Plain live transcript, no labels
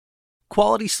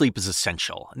Quality sleep is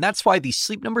essential, and that's why the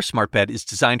Sleep Number Smart Bed is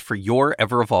designed for your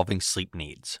ever-evolving sleep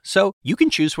needs. So you can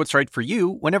choose what's right for you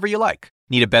whenever you like.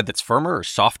 Need a bed that's firmer or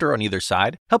softer on either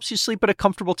side? Helps you sleep at a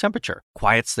comfortable temperature.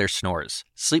 Quiets their snores.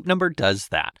 Sleep Number does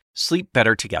that. Sleep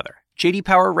better together. J.D.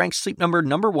 Power ranks Sleep Number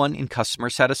 #1 in customer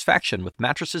satisfaction with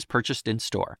mattresses purchased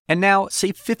in-store. And now,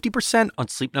 save 50% on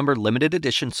Sleep Number limited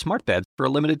edition smart beds for a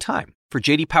limited time. For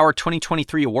J.D. Power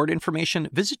 2023 award information,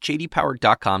 visit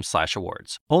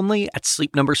jdpower.com/awards. Only at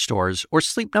Sleep Number stores or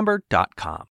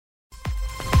sleepnumber.com.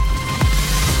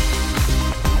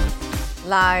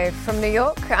 Live from New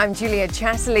York, I'm Julia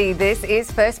Chatterley. This is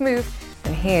First Move,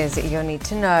 and here's what you'll need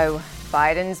to know.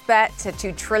 Biden's bet, a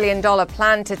 $2 trillion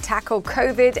plan to tackle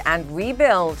COVID and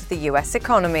rebuild the U.S.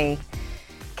 economy.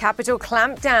 Capitol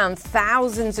clampdown,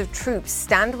 thousands of troops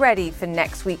stand ready for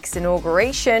next week's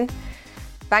inauguration.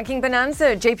 Banking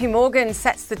bonanza, JP Morgan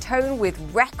sets the tone with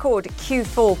record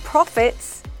Q4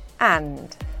 profits.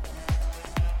 And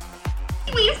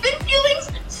we've been feeling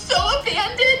so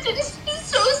abandoned and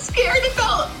so scared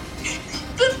about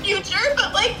the future,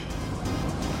 but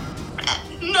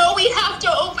no, we have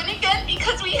to open again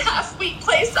because we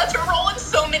play such a role in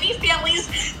so many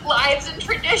families' lives and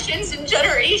traditions and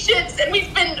generations, and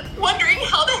we've been wondering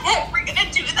how the heck we're gonna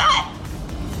do that.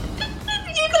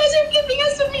 You guys are giving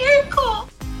us a miracle.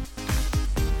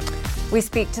 We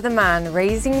speak to the man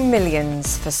raising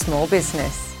millions for small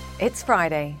business. It's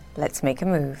Friday. Let's make a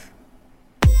move.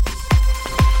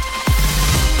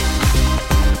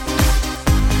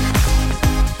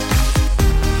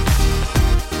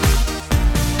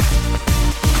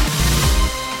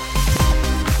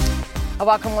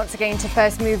 Welcome once again to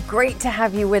First Move. Great to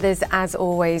have you with us as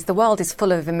always. The world is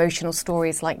full of emotional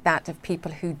stories like that of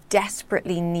people who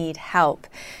desperately need help.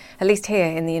 At least here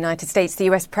in the United States, the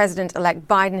US President-elect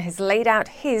Biden has laid out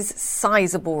his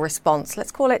sizable response.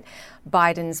 Let's call it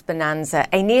Biden's bonanza,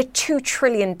 a near $2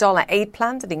 trillion aid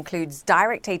plan that includes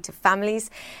direct aid to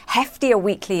families, heftier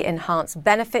weekly enhanced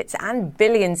benefits, and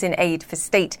billions in aid for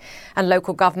state and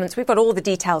local governments. We've got all the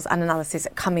details and analysis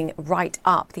coming right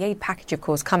up. The aid package, of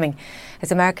course, coming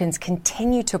as Americans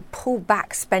continue to pull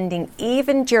back spending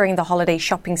even during the holiday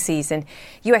shopping season.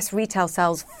 US retail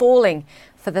sales falling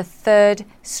for the third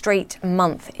straight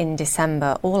month in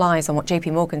December. All eyes on what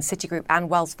JP Morgan, Citigroup and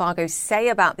Wells Fargo say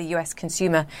about the US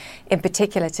consumer in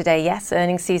particular today. Yes,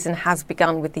 earnings season has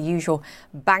begun with the usual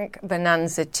bank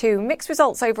bonanza too. Mixed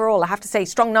results overall. I have to say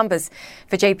strong numbers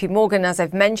for JP Morgan, as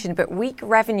I've mentioned, but weak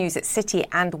revenues at Citi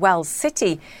and Wells.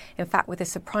 Citi, in fact, with a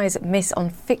surprise miss on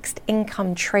fixed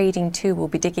income trading too. We'll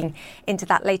be digging into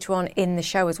that later on in the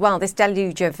show as well. This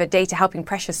deluge of data helping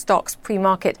pressure stocks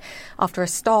pre-market after a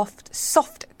soft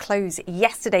close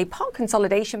yesterday. Part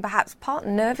consolidation, perhaps part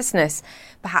nervousness,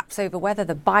 perhaps over whether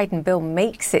the Biden bill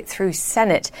makes it through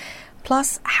Senate.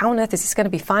 Plus, how on earth is this going to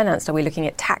be financed? Are we looking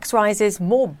at tax rises?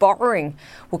 More borrowing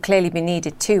will clearly be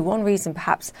needed too. One reason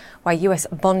perhaps why US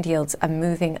bond yields are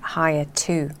moving higher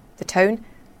too. The tone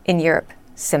in Europe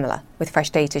similar, with fresh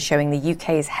data showing the UK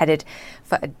is headed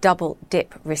for a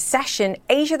double-dip recession.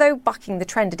 Asia, though, bucking the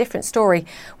trend, a different story,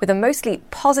 with a mostly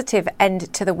positive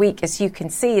end to the week. As you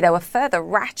can see, there were further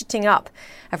ratcheting up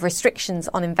of restrictions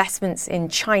on investments in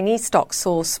Chinese stocks,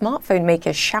 saw smartphone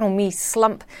maker Xiaomi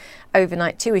slump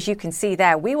overnight too. As you can see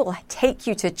there, we will take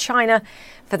you to China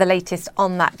for the latest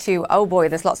on that too. Oh boy,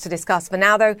 there's lots to discuss. For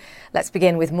now though, let's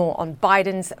begin with more on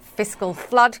Biden's fiscal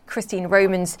flood. Christine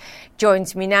Romans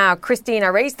joins me now. Christine, I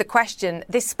raised the question,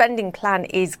 this spending plan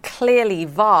is clearly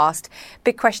vast.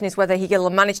 Big question is whether he'll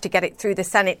manage to get it through the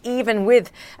Senate, even with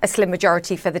a slim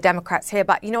majority for the Democrats here.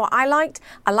 But you know what I liked?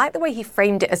 I liked the way he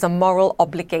framed it as a moral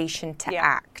obligation to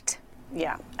act.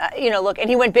 Yeah. Look, and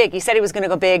he went big. He said he was going to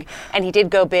go big, and he did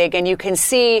go big. And you can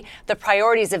see the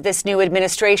priorities of this new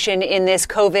administration in this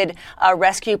COVID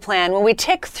rescue plan. When we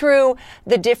tick through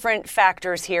the different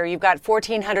factors here, you've got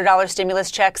 $1,400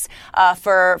 stimulus checks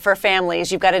for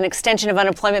families. You've got an extension of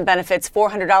unemployment benefits,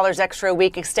 $400 extra a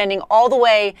week, extending all the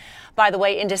way, by the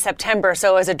way, into September.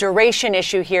 So as a duration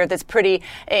issue here, that's pretty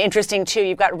interesting, too.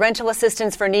 You've got rental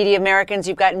assistance for needy Americans.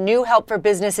 You've got new help for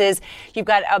businesses. You've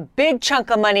got a big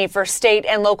chunk of money for state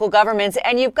and local governments.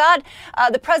 And you've got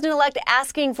the president-elect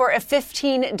asking for a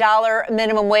 $15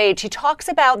 minimum wage. He talks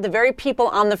about the very people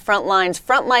on the front lines,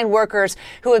 frontline workers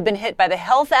who have been hit by the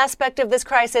health aspect of this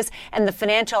crisis and the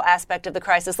financial aspect of the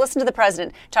crisis. Listen to the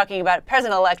president-elect talking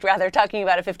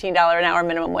about a $15 an hour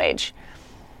minimum wage.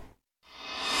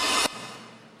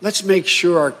 Let's make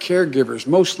sure our caregivers,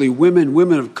 mostly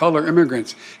women of color,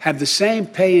 immigrants, have the same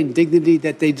pay and dignity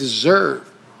that they deserve.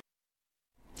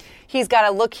 He's got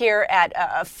to look here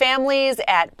at families,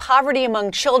 at poverty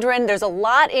among children. There's a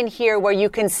lot in here where you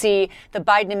can see the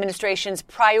Biden administration's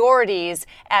priorities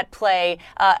at play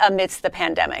amidst the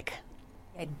pandemic.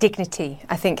 Dignity,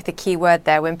 I think the key word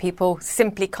there, when people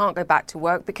simply can't go back to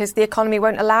work because the economy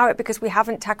won't allow it, because we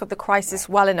haven't tackled the crisis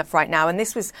well enough right now. And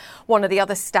this was one of the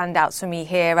other standouts for me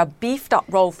here, a beefed up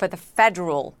role for the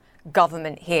federal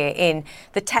government here in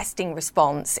the testing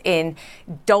response, in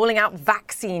doling out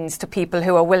vaccines to people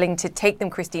who are willing to take them,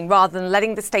 Christine, rather than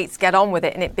letting the states get on with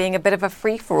it and it being a bit of a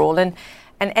free-for-all and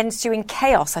ensuing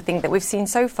chaos, I think, that we've seen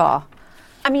so far.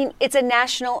 I mean, it's a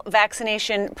national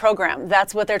vaccination program.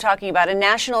 That's what they're talking about. A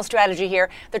national strategy here.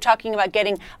 They're talking about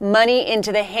getting money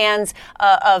into the hands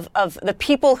of the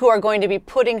people who are going to be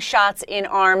putting shots in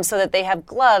arms so that they have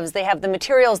gloves, they have the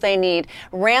materials they need,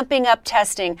 ramping up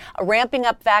testing, ramping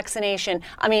up vaccination.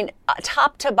 I mean,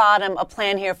 top to bottom, a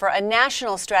plan here for a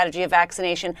national strategy of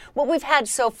vaccination. What we've had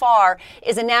so far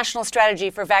is a national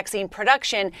strategy for vaccine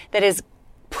production that is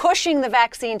pushing the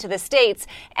vaccine to the states,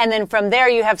 and then from there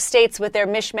you have states with their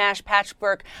mishmash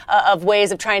patchwork of ways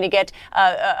of trying to get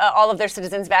all of their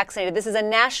citizens vaccinated. This is a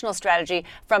national strategy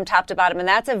from top to bottom, and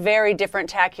that's a very different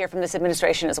tack here from this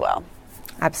administration as well.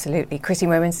 Absolutely. Christine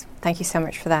Womans, thank you so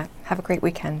much for that. Have a great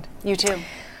weekend. You too.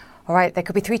 All right, there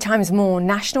could be 3 times more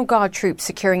National Guard troops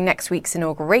securing next week's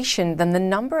inauguration than the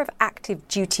number of active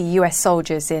duty US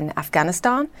soldiers in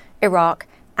Afghanistan, Iraq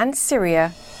and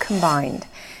Syria combined.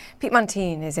 Pete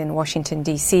Montine is in Washington,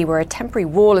 D.C., where a temporary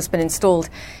wall has been installed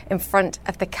in front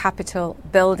of the Capitol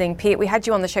building. Pete, we had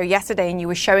you on the show yesterday and you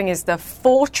were showing us the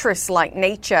fortress-like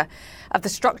nature of the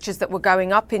structures that were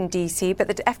going up in D.C., but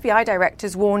the FBI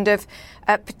directors warned of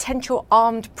potential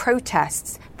armed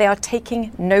protests. They are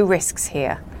taking no risks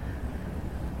here.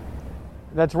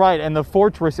 That's right, and the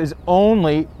fortress is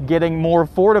only getting more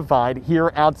fortified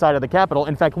here outside of the Capitol.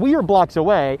 In fact, we are blocks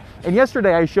away, and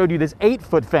yesterday I showed you this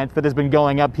 8-foot fence that has been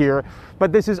going up here,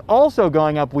 but this is also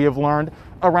going up, we have learned,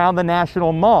 around the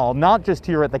National Mall, not just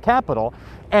here at the Capitol.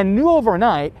 And new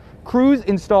overnight, crews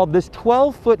installed this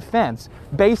 12-foot fence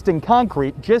based in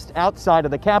concrete just outside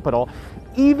of the Capitol.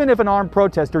 Even if an armed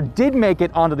protester did make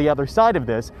it onto the other side of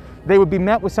this, they would be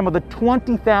met with some of the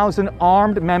 20,000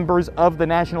 armed members of the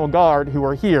National Guard who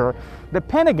are here. The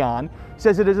Pentagon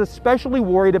says it is especially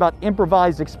worried about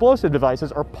improvised explosive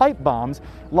devices or pipe bombs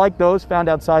like those found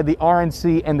outside the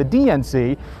RNC and the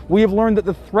DNC. We have learned that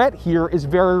the threat here is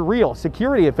very real.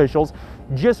 Security officials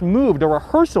just moved a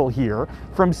rehearsal here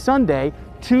from Sunday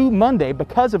to Monday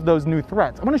because of those new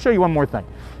threats. I want to show you one more thing.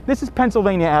 This is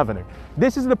Pennsylvania Avenue.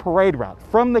 This is the parade route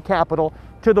from the Capitol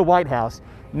to the White House,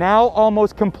 now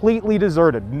almost completely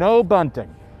deserted. No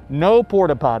bunting, no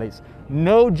porta potties,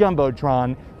 no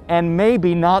jumbotron, and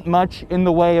maybe not much in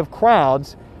the way of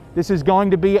crowds. This is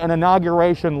going to be an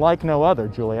inauguration like no other,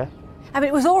 Julia. I mean,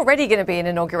 it was already going to be an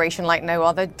inauguration like no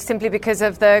other, simply because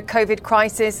of the COVID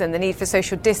crisis and the need for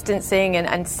social distancing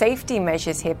and safety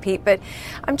measures here, Pete. But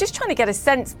I'm just trying to get a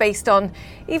sense, based on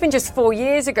even just 4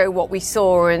 years ago, what we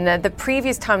saw and the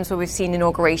previous times where we've seen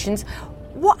inaugurations,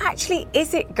 what actually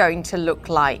is it going to look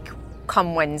like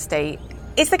come Wednesday?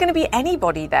 Is there going to be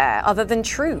anybody there other than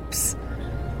troops?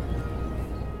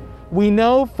 We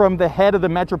know from the head of the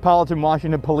Metropolitan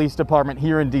Washington Police Department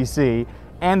here in D.C.,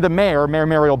 and the Mayor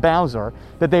Muriel Bowser,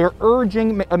 that they are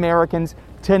urging Americans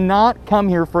to not come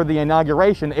here for the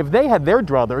inauguration. If they had their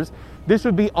druthers, this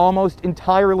would be almost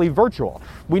entirely virtual.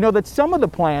 We know that some of the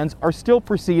plans are still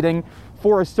proceeding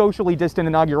for a socially distant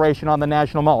inauguration on the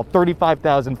National Mall.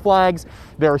 35,000 flags,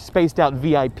 there are spaced out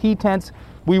VIP tents.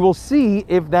 We will see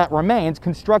if that remains.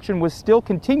 Construction was still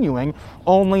continuing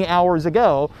only hours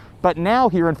ago, but now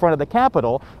here in front of the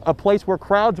Capitol, a place where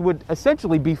crowds would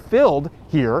essentially be filled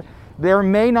here, there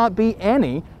may not be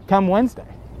any come Wednesday.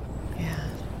 Yeah,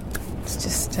 it's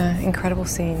just incredible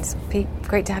scenes. Pete,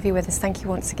 great to have you with us. Thank you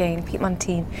once again. Pete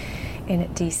Montine in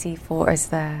DC for us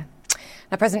there.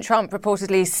 Now, President Trump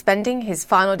reportedly spending his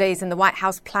final days in the White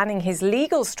House planning his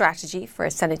legal strategy for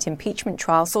a Senate impeachment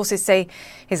trial. Sources say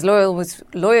his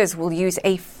lawyers will use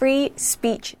a free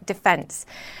speech defense.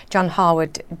 John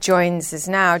Harwood joins us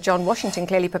now. John, Washington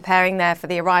clearly preparing there for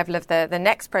the arrival of the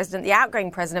next president, the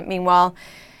outgoing president, meanwhile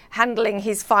handling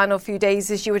his final few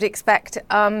days, as you would expect,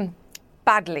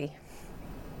 badly.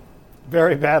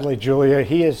 Very badly, Julia.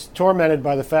 He is tormented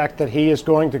by the fact that he is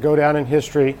going to go down in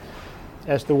history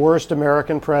as the worst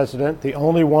American president, the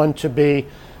only one to be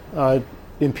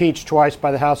impeached twice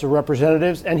by the House of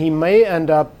Representatives, and he may end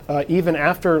up, even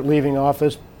after leaving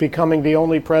office, becoming the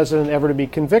only president ever to be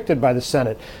convicted by the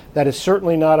Senate. That is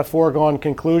certainly not a foregone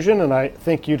conclusion, and I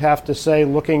think you'd have to say,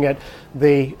 looking at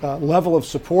the level of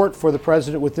support for the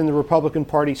president within the Republican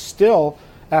Party still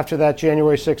after that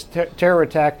January 6th terror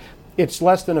attack. It's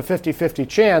less than a 50-50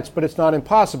 chance, but it's not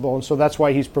impossible. And so that's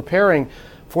why he's preparing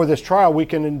for this trial. We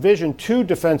can envision two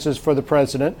defenses for the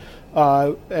president,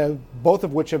 both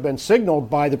of which have been signaled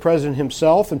by the president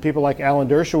himself and people like Alan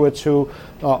Dershowitz who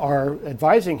are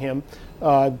advising him.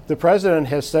 The president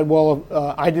has said, well,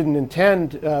 I didn't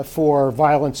intend for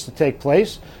violence to take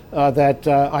place, that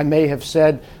I may have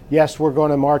said, yes, we're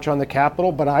going to march on the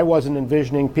Capitol, but I wasn't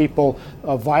envisioning people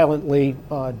violently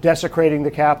desecrating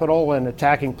the Capitol and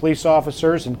attacking police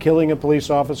officers and killing a police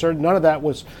officer. None of that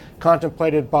was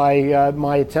contemplated by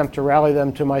my attempt to rally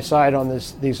them to my side on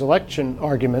these election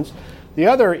arguments. The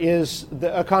other is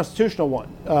a constitutional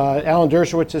one. Alan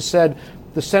Dershowitz has said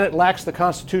the Senate lacks the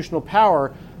constitutional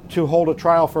power to hold a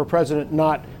trial for a president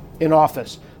not in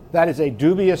office. That is a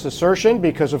dubious assertion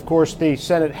because, of course, the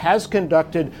Senate has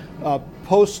conducted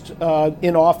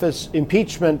post-in-office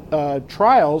impeachment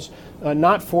trials,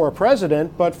 not for a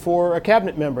president, but for a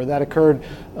cabinet member. That occurred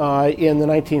in the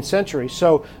 19th century.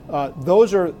 So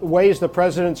those are ways the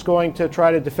president's going to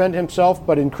try to defend himself,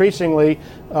 but increasingly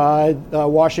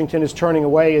Washington is turning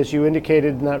away, as you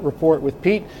indicated in that report with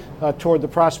Pete, toward the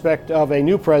prospect of a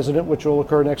new president, which will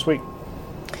occur next week.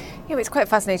 Yeah, it's quite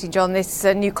fascinating, John. This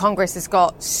new Congress has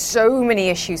got so many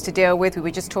issues to deal with. We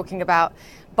were just talking about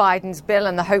Biden's bill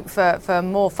and the hope for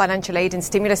more financial aid and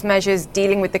stimulus measures,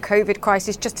 dealing with the COVID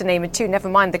crisis, just to name it two, never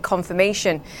mind the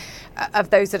confirmation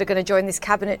of those that are going to join this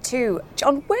cabinet too.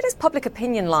 John, where does public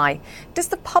opinion lie? Do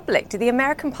the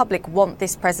American public want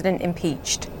this president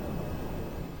impeached?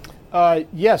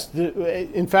 Yes.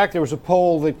 In fact, there was a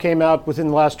poll that came out within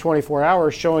the last 24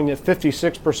 hours showing that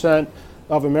 56%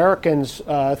 of Americans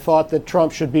thought that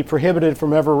Trump should be prohibited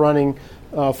from ever running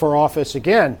for office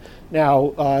again.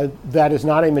 Now, that is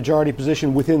not a majority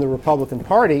position within the Republican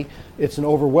Party. It's an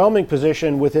overwhelming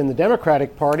position within the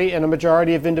Democratic Party and a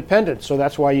majority of independents. So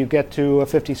that's why you get to a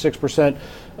 56%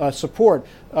 support.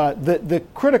 The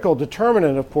critical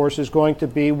determinant, of course, is going to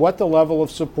be what the level of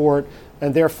support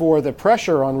and therefore the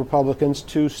pressure on Republicans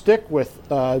to stick with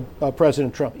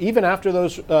President Trump. Even after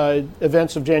those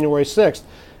events of January 6th,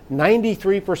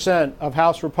 93% of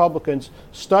House Republicans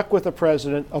stuck with the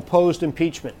president, opposed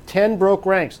impeachment. 10 broke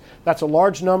ranks. That's a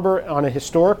large number on a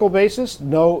historical basis.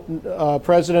 No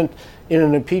president in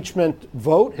an impeachment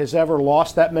vote has ever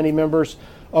lost that many members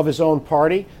of his own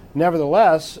party.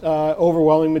 Nevertheless,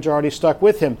 overwhelming majority stuck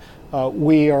with him.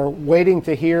 We are waiting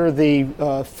to hear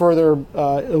the further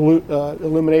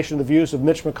illumination of the views of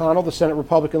Mitch McConnell, the Senate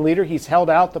Republican leader. He's held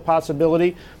out the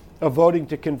possibility of voting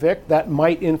to convict. That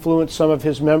might influence some of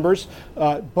his members.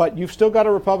 But you've still got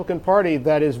a Republican Party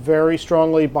that is very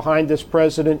strongly behind this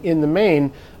president in the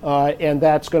main, and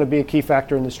that's going to be a key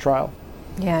factor in this trial.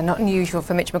 Yeah, not unusual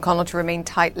for Mitch McConnell to remain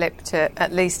tight-lipped,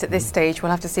 at least at this stage.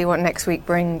 We'll have to see what next week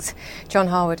brings. John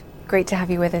Harwood, great to have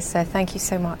you with us, sir. Thank you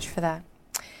so much for that.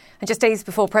 And just days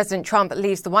before President Trump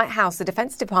leaves the White House, the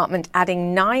Defense Department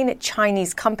adding 9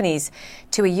 Chinese companies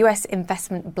to a U.S.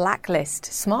 investment blacklist.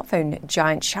 Smartphone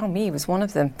giant Xiaomi was one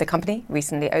of them. The company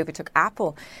recently overtook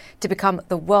Apple to become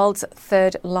the world's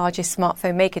 3rd largest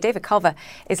smartphone maker. David Culver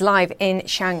is live in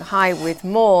Shanghai with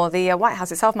more. The White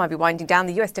House itself might be winding down.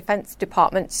 The U.S. Defense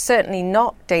Department certainly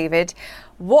not, David.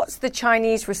 What's the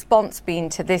Chinese response been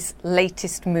to this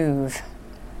latest move?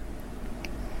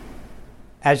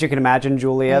 As you can imagine,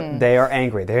 Julia, they are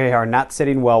angry. They are not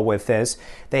sitting well with this.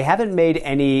 They haven't made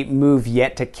any move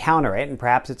yet to counter it, and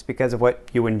perhaps it's because of what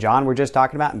you and John were just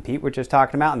talking about and Pete were just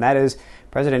talking about, and that is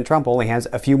President Trump only has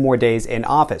a few more days in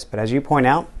office. But as you point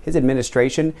out, his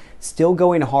administration still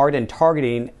going hard and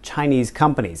targeting Chinese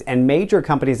companies, and major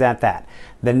companies at that.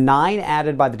 The 9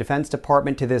 added by the Defense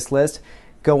Department to this list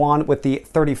go on with the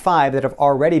 35 that have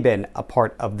already been a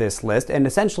part of this list, and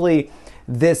essentially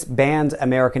this bans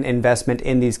American investment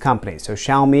in these companies. So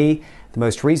Xiaomi, the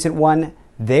most recent one,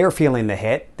 they're feeling the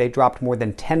hit. They dropped more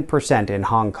than 10% in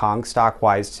Hong Kong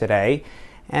stock-wise today.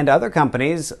 And other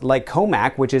companies like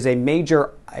Comac, which is a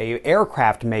major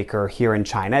aircraft maker here in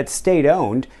China, it's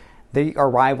state-owned. They are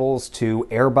rivals to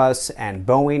Airbus and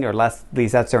Boeing, or at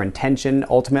least that's their intention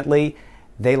ultimately.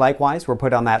 They likewise were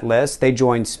put on that list. They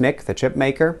joined SMIC, the chip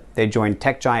maker. They joined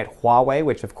tech giant Huawei,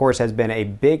 which of course has been a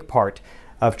big part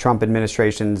of Trump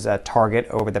administration's target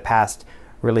over the past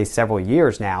really several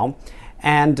years now.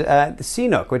 And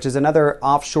CNOOC, which is another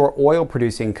offshore oil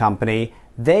producing company,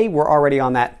 they were already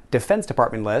on that Defense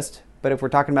Department list. But if we're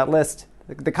talking about lists,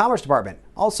 the Commerce Department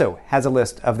also has a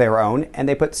list of their own, and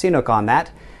they put CNOOC on that,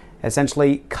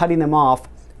 essentially cutting them off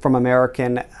from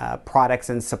American products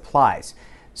and supplies.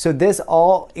 So this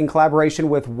all in collaboration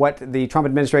with what the Trump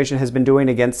administration has been doing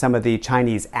against some of the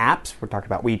Chinese apps. We're talking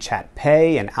about WeChat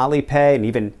Pay and Alipay and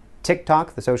even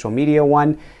TikTok, the social media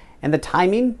one. And the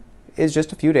timing is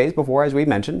just a few days before, as we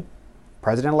mentioned,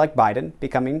 President-elect Biden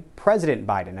becoming President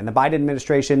Biden and the Biden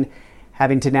administration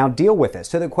having to now deal with this.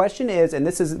 So the question is, and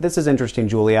this is interesting,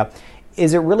 Julia,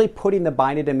 is it really putting the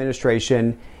Biden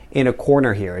administration in a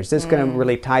corner here? Is this going to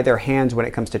really tie their hands when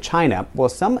it comes to China? Well,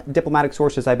 some diplomatic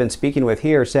sources I've been speaking with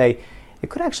here say it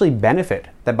could actually benefit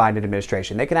the Biden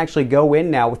administration. They can actually go in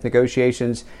now with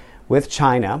negotiations with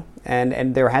China,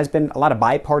 and there has been a lot of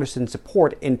bipartisan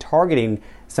support in targeting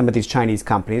some of these Chinese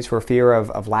companies for fear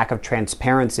of lack of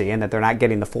transparency and that they're not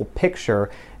getting the full picture,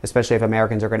 especially if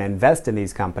Americans are going to invest in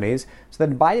these companies. So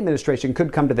the Biden administration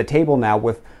could come to the table now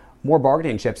with more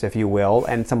bargaining chips, if you will,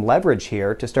 and some leverage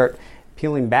here to start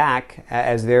peeling back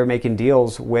as they're making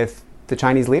deals with the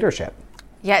Chinese leadership.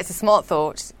 Yeah, it's a smart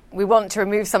thought. We want to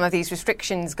remove some of these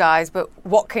restrictions, guys, but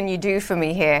what can you do for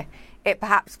me here? It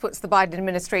perhaps puts the Biden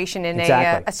administration in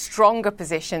a stronger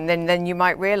position than you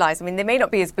might realize. I mean, they may not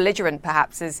be as belligerent,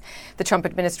 perhaps, as the Trump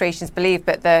administrations believe,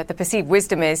 but the perceived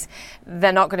wisdom is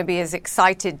they're not going to be as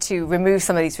excited to remove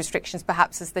some of these restrictions,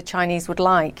 perhaps, as the Chinese would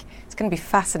like. It's going to be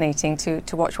fascinating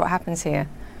to watch what happens here.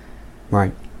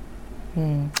 Right.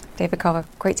 David Carver,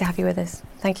 great to have you with us.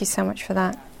 Thank you so much for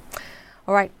that.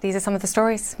 All right, these are some of the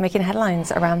stories making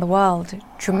headlines around the world.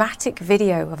 Dramatic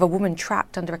video of a woman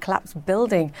trapped under a collapsed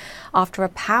building after a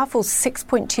powerful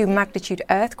 6.2 magnitude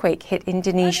earthquake hit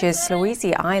Indonesia's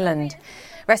Sulawesi island.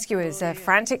 Rescuers are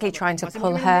frantically trying to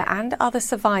pull her and other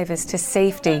survivors to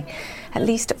safety. At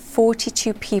least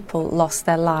 42 people lost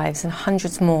their lives and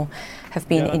hundreds more have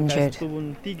been injured.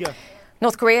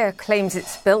 North Korea claims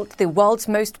it's built the world's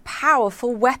most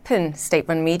powerful weapon.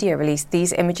 State-run media released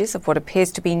these images of what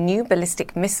appears to be new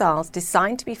ballistic missiles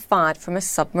designed to be fired from a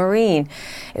submarine.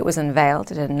 It was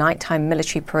unveiled at a nighttime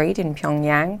military parade in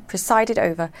Pyongyang, presided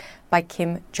over by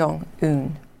Kim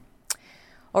Jong-un.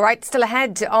 All right, still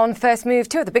ahead on First Move,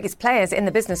 two of the biggest players in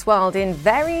the business world in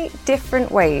very different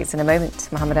ways. In a moment,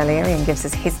 Mohammed Al-Arian gives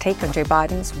us his take on Joe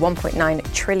Biden's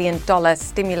 $1.9 trillion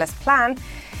stimulus plan.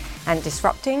 And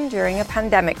disrupting during a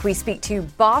pandemic, we speak to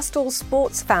Barstool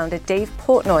Sports founder Dave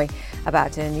Portnoy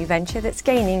about a new venture that's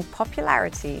gaining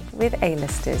popularity with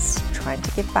A-listers trying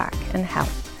to give back and help.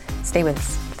 Stay with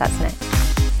us. That's next.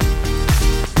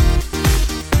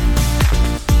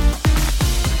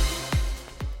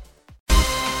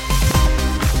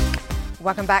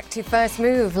 Welcome back to First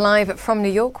Move, live from New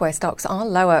York, where stocks are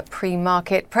lower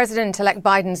pre-market. President-elect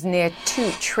Biden's near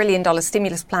 $2 trillion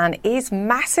stimulus plan is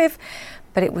massive,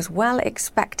 but it was well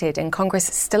expected, and Congress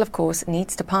still, of course,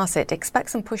 needs to pass it. Expect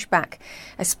some pushback,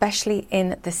 especially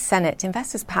in the Senate.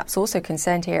 Investors perhaps also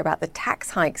concerned here about the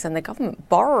tax hikes and the government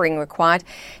borrowing required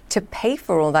to pay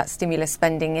for all that stimulus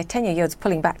spending. Your 10-year yield's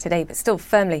pulling back today, but still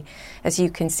firmly, as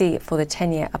you can see, for the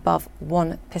 10-year above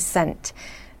 1%.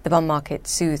 The bond market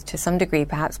soothed to some degree,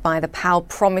 perhaps, by the Powell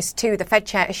promise too. The Fed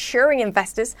chair assuring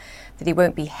investors that he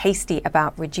won't be hasty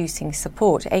about reducing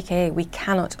support, aka we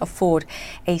cannot afford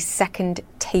a second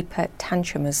taper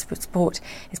tantrum as support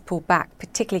is pulled back,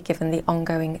 particularly given the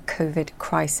ongoing COVID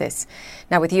crisis.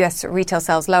 Now, with US retail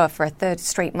sales lower for a third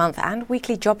straight month and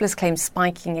weekly jobless claims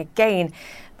spiking again,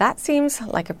 that seems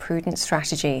like a prudent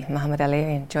strategy. Mohammed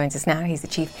Al-Arian joins us now. He's the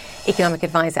Chief Economic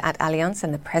Advisor at Allianz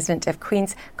and the President of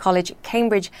Queen's College,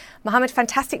 Cambridge. Mohammed,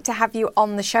 fantastic to have you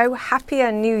on the show.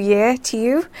 Happier New Year to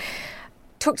you.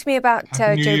 Talk to me about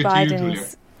Joe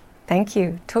Biden's... Thank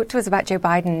you. Talk to us about Joe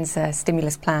Biden's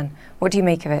stimulus plan. What do you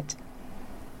make of it?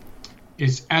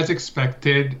 It's as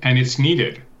expected and it's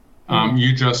needed.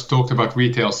 You just talked about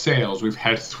retail sales. We've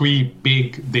had 3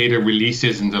 big data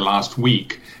releases in the last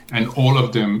week, and all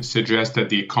of them suggest that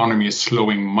the economy is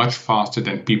slowing much faster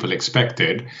than people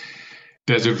expected.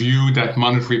 There's a view that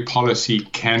monetary policy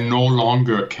can no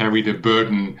longer carry the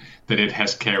burden that it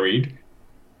has carried,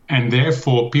 and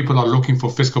therefore people are looking for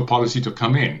fiscal policy to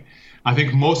come in. I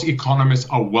think most economists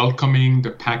are welcoming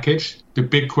the package. The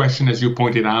big question, as you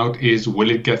pointed out, is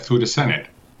will it get through the Senate?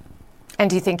 And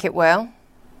do you think it will?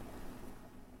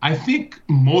 I think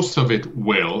most of it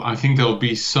will. I think there'll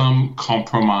be some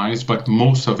compromise, but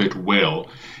most of it will.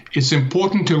 It's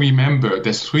important to remember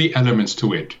there's 3 elements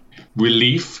to it.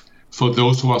 Relief for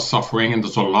those who are suffering, and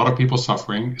there's a lot of people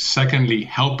suffering. Secondly,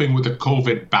 helping with the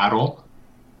COVID battle.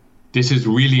 This is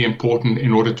really important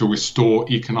in order to restore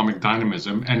economic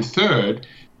dynamism. And third,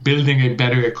 building a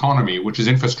better economy, which is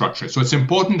infrastructure. So it's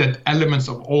important that elements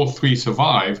of all 3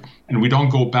 survive, and we don't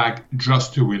go back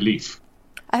just to relief.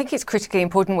 I think it's critically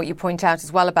important what you point out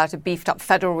as well about a beefed up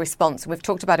federal response. We've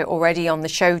talked about it already on the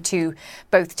show to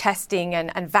both testing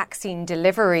and vaccine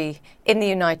delivery in the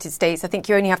United States. I think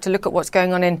you only have to look at what's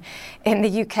going on in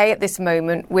the UK at this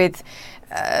moment with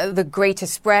the greater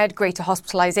spread, greater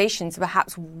hospitalizations,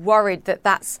 perhaps worried that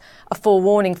that's a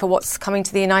forewarning for what's coming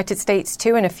to the United States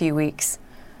too in a few weeks.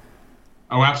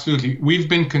 Oh, absolutely. We've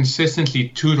been consistently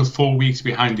 2 to 4 weeks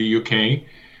behind the UK.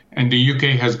 And the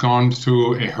UK has gone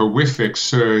through a horrific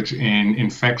surge in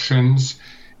infections,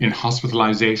 in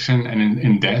hospitalization, and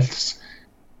in deaths.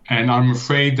 And I'm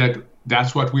afraid that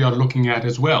that's what we are looking at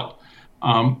as well.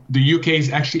 The UK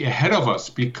is actually ahead of us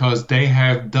because they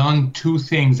have done 2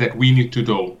 things that we need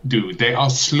to do. They are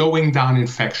slowing down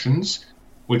infections,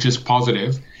 which is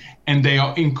positive, and they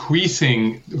are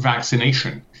increasing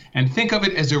vaccination. And think of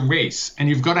it as a race, and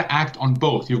you've got to act on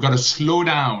both. You've got to slow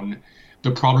down the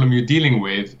problem you're dealing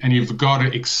with, and you've got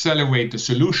to accelerate the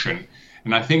solution.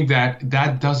 And I think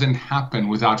that doesn't happen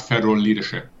without federal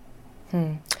leadership.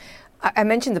 I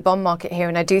mentioned the bond market here,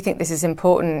 and I do think this is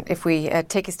important if we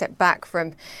take a step back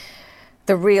from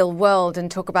the real world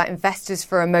and talk about investors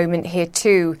for a moment here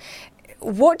too.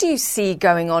 What do you see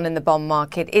going on in the bond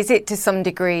market? Is it to some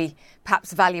degree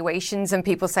perhaps valuations and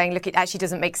people saying, look, it actually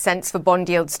doesn't make sense for bond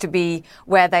yields to be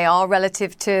where they are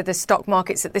relative to the stock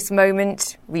markets at this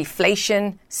moment?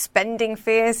 Reflation, spending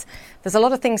fears. There's a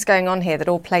lot of things going on here that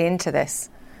all play into this.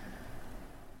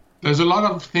 There's a lot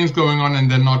of things going on and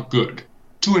they're not good.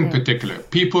 2 in particular.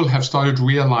 People have started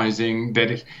realizing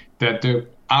that the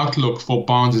outlook for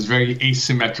bonds is very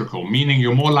asymmetrical, meaning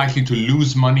you're more likely to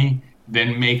lose money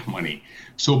than make money.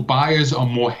 So buyers are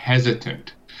more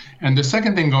hesitant. And the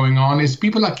second thing going on is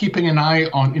people are keeping an eye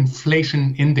on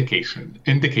inflation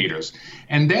indicators,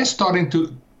 and they're starting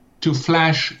to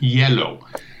flash yellow.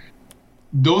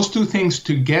 Those 2 things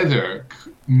together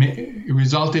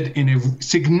resulted in a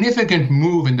significant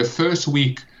move in the first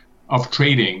week of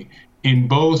trading in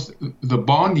both the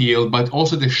bond yield, but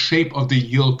also the shape of the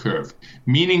yield curve,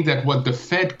 meaning that what the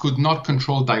Fed could not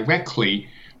control directly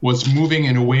was moving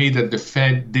in a way that the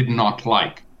Fed did not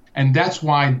like. And that's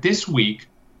why this week,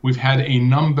 we've had a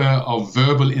number of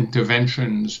verbal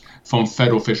interventions from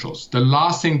federal officials. The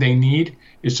last thing they need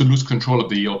is to lose control of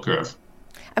the yield curve.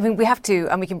 I mean, we have to,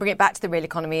 and we can bring it back to the real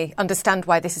economy, understand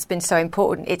why this has been so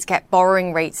important. It's get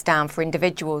borrowing rates down for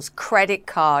individuals, credit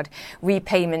card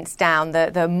repayments down,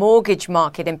 the mortgage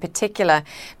market in particular.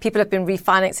 People have been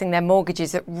refinancing their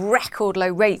mortgages at record low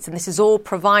rates, and this has all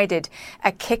provided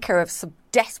a kicker of some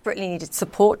desperately needed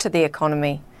support to the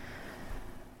economy.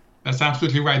 That's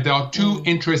absolutely right. There are 2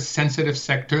 interest-sensitive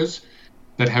sectors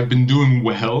that have been doing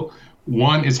well.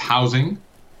 One is housing,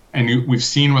 and we've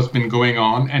seen what's been going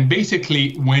on. And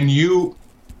basically, when you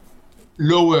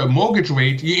lower mortgage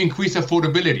rate, you increase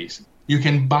affordabilities. You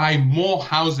can buy more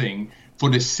housing for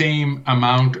the same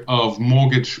amount of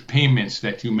mortgage payments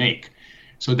that you make.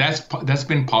 So that's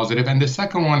been positive. And the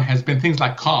second one has been things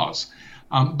like cars.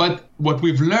 But what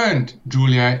we've learned,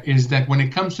 Julia, is that when it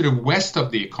comes to the rest of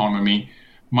the economy,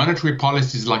 monetary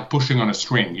policy is like pushing on a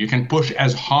string. You can push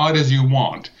as hard as you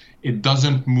want. It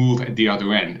doesn't move at the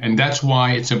other end. And that's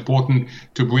why it's important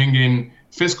to bring in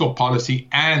fiscal policy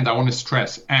and, I want to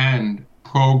stress, and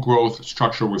pro-growth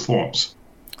structural reforms.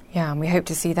 Yeah, and we hope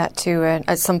to see that too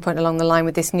at some point along the line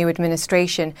with this new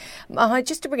administration.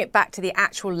 Just to bring it back to the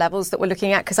actual levels that we're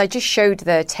looking at, because I just showed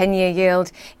the 10-year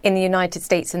yield in the United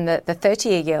States and the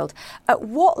 30-year yield. At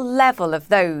what level of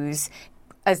those,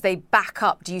 as they back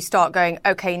up, do you start going,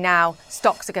 OK, now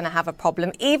stocks are going to have a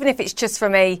problem, even if it's just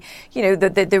from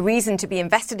the reason to be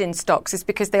invested in stocks is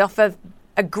because they offer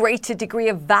a greater degree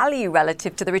of value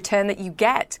relative to the return that you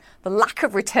get, the lack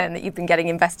of return that you've been getting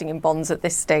investing in bonds at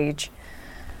this stage?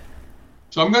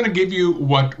 So I'm going to give you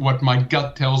what my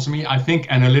gut tells me. I think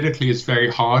analytically it's very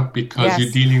hard because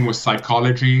you're dealing with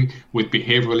psychology, with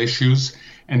behavioral issues,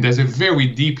 and there's a very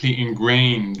deeply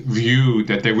ingrained view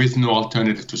that there is no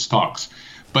alternative to stocks.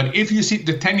 But if you see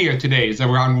the 10-year today is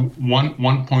around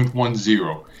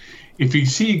 1.10. If you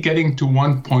see it getting to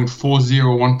 1.40,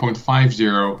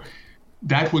 1.50,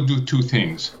 that would do 2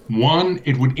 things. One,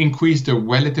 it would increase the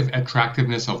relative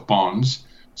attractiveness of bonds.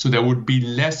 So there would be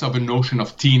less of a notion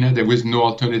of TINA. There is no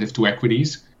alternative to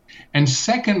equities. And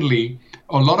secondly,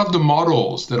 a lot of the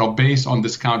models that are based on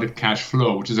discounted cash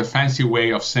flow, which is a fancy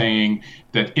way of saying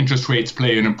that interest rates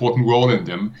play an important role in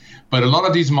them. But a lot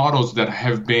of these models that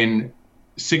have been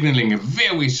signaling a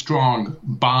very strong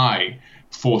buy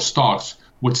for stocks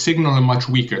would signal a much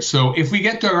weaker. So if we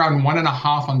get to around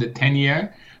 1.5 on the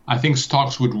 10-year, I think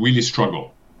stocks would really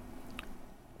struggle.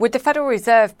 Would the Federal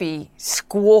Reserve be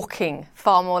squawking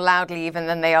far more loudly even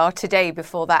than they are today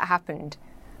before that happened?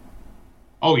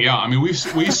 Oh yeah, I mean we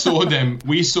saw them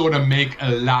make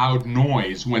a loud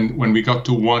noise when we got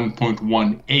to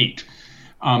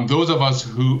 1.18. Those of us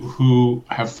who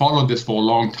have followed this for a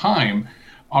long time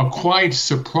are quite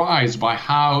surprised by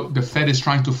how the Fed is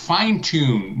trying to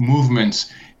fine-tune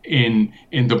movements in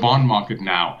the bond market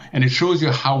now, and it shows you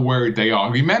how worried they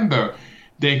are. Remember,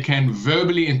 they can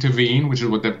verbally intervene, which is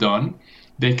what they've done.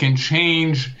 They can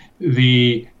change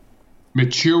the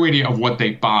maturity of what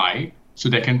they buy, so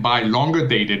they can buy longer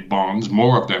dated bonds,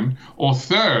 more of them. Or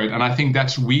third, and I think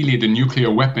that's really the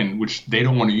nuclear weapon, which they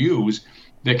don't want to use,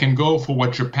 they can go for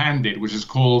what Japan did, which is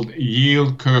called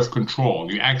yield curve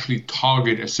control. You actually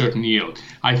target a certain yield.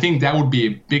 I think that would be a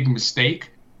big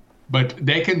mistake, but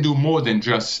they can do more than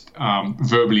just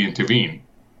verbally intervene.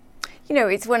 You know,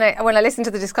 it's when I listen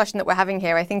to the discussion that we're having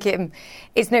here, I think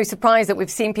it's no surprise that we've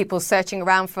seen people searching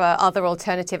around for other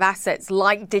alternative assets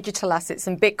like digital assets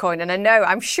and Bitcoin. And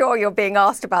I'm sure you're being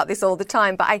asked about this all the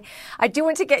time, but I do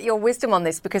want to get your wisdom on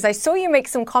this, because I saw you make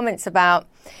some comments about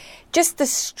just the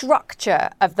structure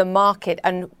of the market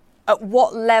and at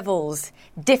what levels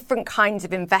different kinds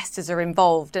of investors are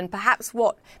involved, and perhaps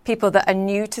what people that are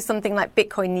new to something like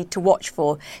Bitcoin need to watch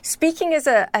for. Speaking as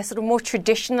a sort of more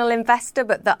traditional investor,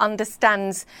 but that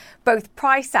understands both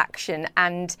price action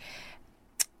and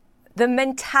the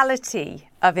mentality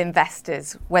of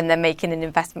investors when they're making an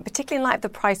investment, particularly in light of the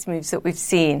price moves that we've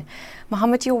seen.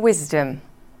 Mohammed, your wisdom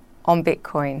on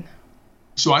Bitcoin.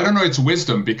 So I don't know, it's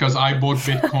wisdom, because I bought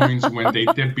Bitcoins when they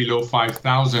dipped below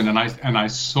 5,000 and I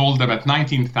sold them at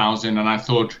 19,000, and I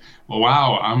thought, well,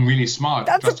 wow, I'm really smart.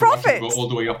 That's just a profit. To go all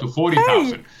the way up to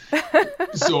 40,000. Hey.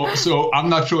 So I'm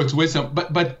not sure it's wisdom,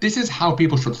 but this is how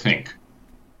people should think.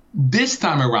 This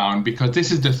time around, because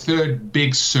this is the third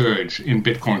big surge in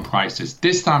Bitcoin prices,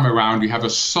 this time around you have a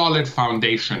solid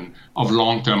foundation of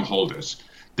long-term holders.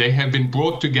 They have been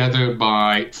brought together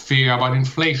by fear about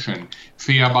inflation,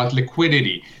 fear about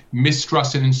liquidity,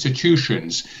 mistrust in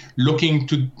institutions, looking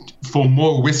for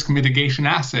more risk mitigation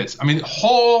assets. I mean, a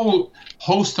whole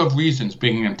host of reasons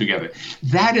bringing them together.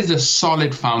 That is a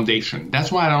solid foundation.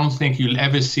 That's why I don't think you'll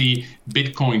ever see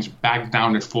Bitcoins back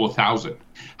down at 4,000.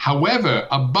 However,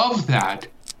 above that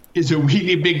is a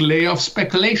really big layer of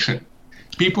speculation.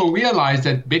 People realize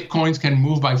that Bitcoins can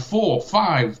move by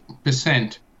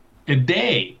 4-5% a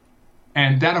day.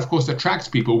 And that, of course, attracts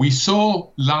people. We saw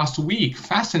last week,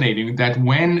 fascinating, that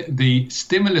when the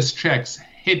stimulus checks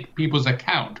hit people's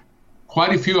account,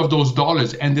 quite a few of those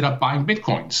dollars ended up buying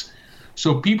Bitcoins.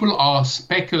 So people are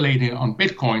speculating on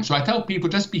Bitcoin. So I tell people,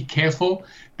 just be careful,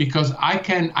 because I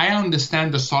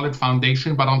understand the solid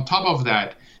foundation, but on top of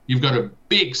that, you've got a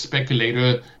big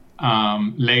speculator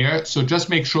layer. So just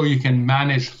make sure you can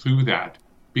manage through that.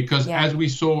 Because as we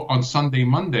saw on Sunday,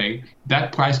 Monday,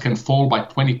 that price can fall by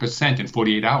 20% in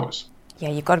 48 hours. Yeah,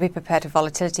 you've got to be prepared for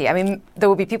volatility. I mean, there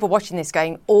will be people watching this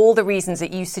going, all the reasons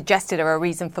that you suggested are a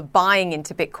reason for buying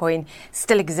into Bitcoin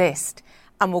still exist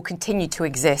and will continue to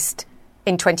exist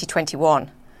in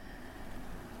 2021.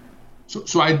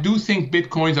 So I do think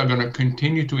Bitcoins are going to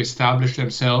continue to establish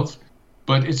themselves,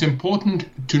 but it's important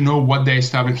to know what they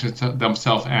establish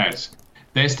themselves as.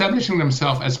 They're establishing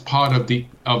themselves as part of the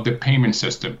payment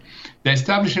system. They're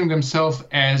establishing themselves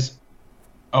as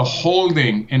a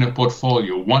holding in a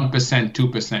portfolio, 1%,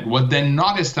 2%. What they're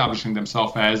not establishing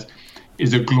themselves as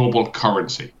is a global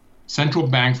currency. Central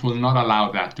banks will not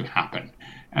allow that to happen.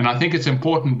 And I think it's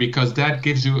important because that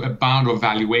gives you a bound of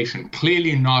valuation.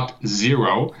 Clearly not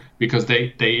zero, because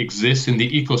they exist in the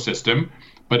ecosystem.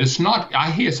 But it's not, I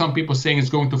hear some people saying it's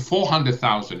going to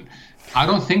 400,000. I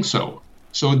don't think so.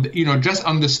 So, just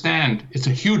understand it's a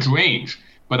huge range,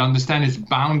 but understand it's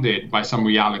bounded by some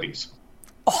realities.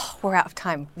 Oh, we're out of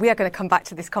time. We are going to come back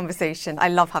to this conversation. I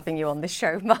love having you on this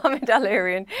show. Mohammed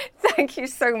Al-Erian, thank you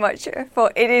so much for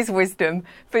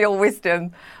your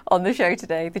wisdom on the show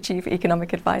today, the Chief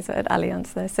Economic Advisor at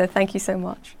Allianz there. So thank you so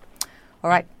much. All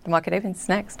right, the market opens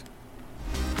next.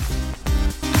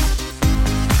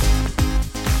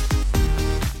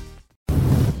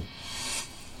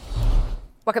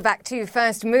 Welcome back to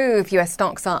First Move. US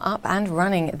stocks are up and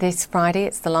running this Friday.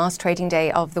 It's the last trading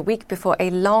day of the week before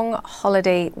a long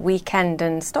holiday weekend,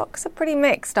 and stocks are pretty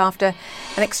mixed after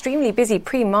an extremely busy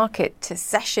pre-market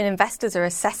session. Investors are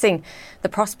assessing the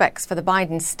prospects for the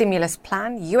Biden stimulus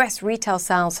plan. US retail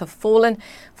sales have fallen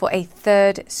for a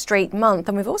third straight month,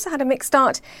 and we've also had a mixed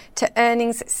start to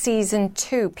earnings season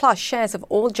 2. Plus, shares of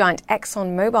oil giant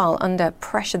ExxonMobil under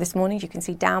pressure this morning. You can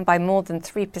see down by more than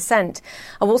 3%.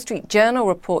 A Wall Street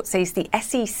Journal report says the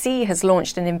SEC has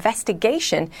launched an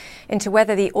investigation into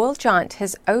whether the oil giant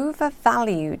has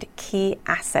overvalued key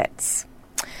assets.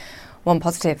 One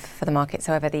positive for the markets,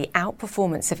 however, the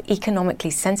outperformance of economically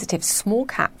sensitive small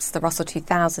caps, the Russell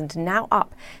 2000, now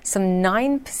up some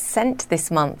 9%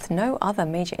 this month. No other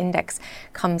major index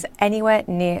comes anywhere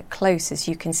near close, as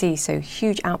you can see. So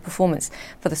huge outperformance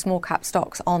for the small cap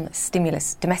stocks on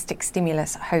stimulus, domestic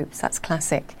stimulus hopes. That's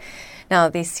classic. Now,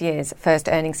 this year's first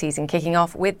earnings season kicking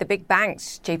off with the big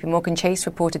banks. JP Chase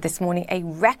reported this morning a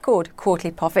record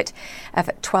quarterly profit of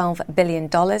 $12 billion.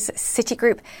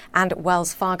 Citigroup and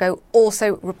Wells Fargo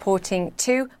also reporting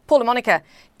too. Paul LaMonica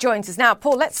joins us now.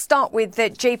 Paul, let's start with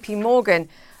JP Morgan.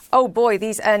 Oh boy,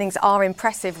 these earnings are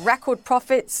impressive. Record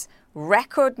profits,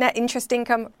 record net interest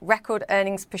income, record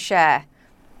earnings per share.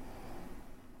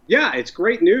 Yeah, it's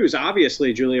great news,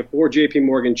 obviously, Julia, for JP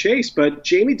Morgan Chase. But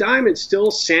Jamie Dimon still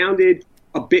sounded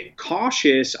a bit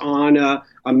cautious on a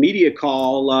media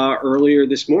call earlier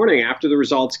this morning after the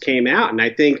results came out. And I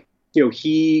think,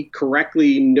 he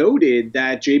correctly noted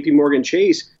that JP Morgan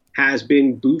Chase has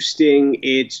been boosting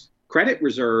its credit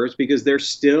reserves because they're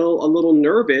still a little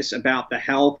nervous about the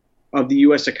health of the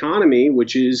U.S. economy,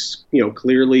 which is,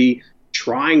 clearly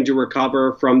trying to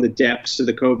recover from the depths of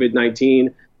the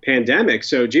COVID-19 pandemic.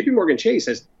 So JP Morgan Chase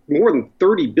has more than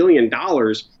 $30 billion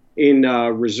in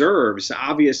reserves.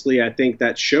 Obviously, I think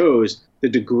that shows the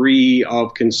degree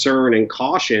of concern and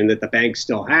caution that the bank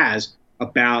still has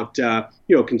about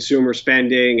consumer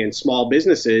spending and small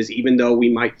businesses, even though we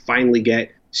might finally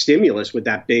get stimulus with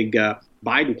that big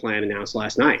Biden plan announced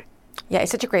last night. Yeah,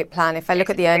 it's such a great plan. If I look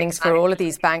at the earnings for all of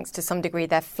these banks, to some degree,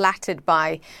 they're flattered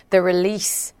by the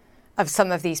release of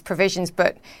some of these provisions,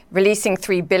 but releasing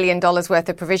 $3 billion worth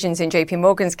of provisions in JP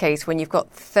Morgan's case when you've got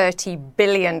 $30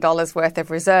 billion worth of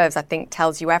reserves, I think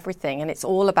tells you everything. And it's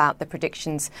all about the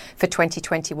predictions for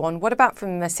 2021. What about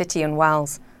from Citi and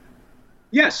Wells?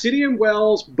 Yeah, Citi and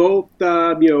Wells both,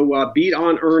 beat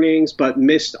on earnings, but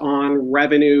missed on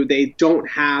revenue. They don't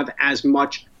have as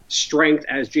much strength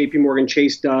as JP Morgan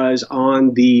Chase does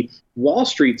on the Wall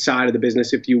Street side of the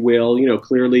business, if you will,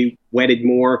 clearly wedded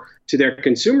more to their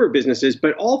consumer businesses.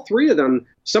 But all three of them,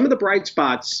 some of the bright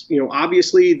spots,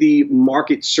 obviously the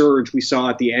market surge we saw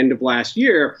at the end of last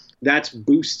year, that's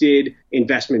boosted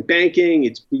investment banking.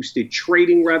 It's boosted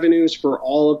trading revenues for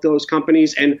all of those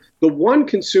companies. And the one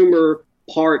consumer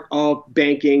part of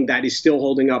banking that is still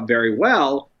holding up very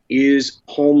well is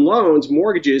home loans,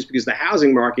 mortgages, because the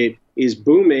housing market is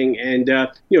booming. And,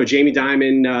 Jamie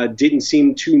Dimon didn't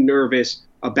seem too nervous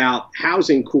about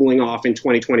housing cooling off in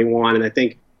 2021. And I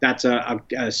think that's a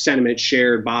sentiment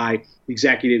shared by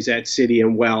executives at Citi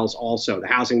and Wells also. The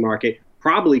housing market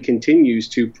probably continues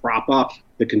to prop up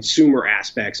the consumer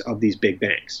aspects of these big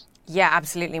banks. Yeah,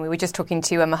 absolutely. We were just talking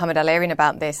to Mohamed Al-Arian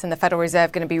about this, and the Federal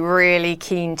Reserve going to be really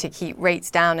keen to keep rates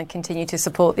down and continue to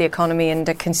support the economy and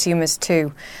consumers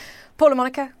too. Paul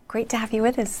LaMonica, great to have you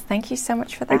with us. Thank you so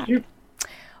much for that. Thank you.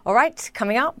 All right,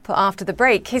 coming up after the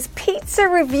break, his pizza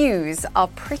reviews are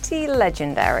pretty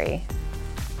legendary.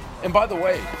 And by the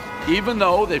way, even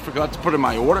though they forgot to put in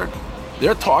my order,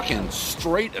 they're talking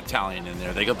straight Italian in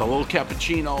there. They got the little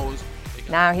cappuccinos.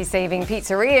 Now he's saving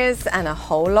pizzerias and a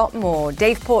whole lot more.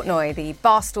 Dave Portnoy, the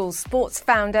Barstool Sports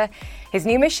founder, his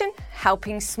new mission,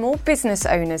 helping small business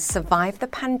owners survive the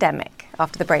pandemic.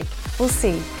 After the break, we'll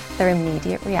see their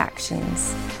immediate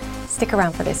reactions. Stick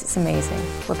around for this, it's amazing.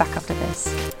 We're back after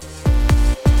this.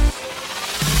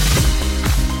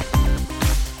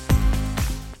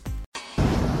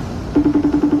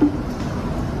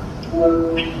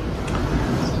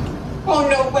 Oh,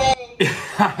 no way.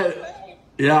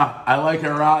 Yeah, I like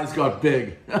her eyes got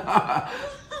big. How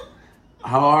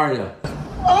are you?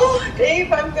 Oh,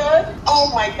 Dave, I'm good.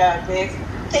 Oh, my God, Dave.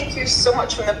 Thank you so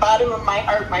much from the bottom of my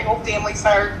heart, my whole family's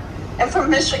heart, and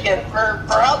from Michigan for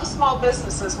all the small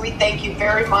businesses. We thank you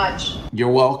very much.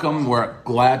 You're welcome. We're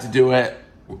glad to do it.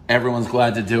 Everyone's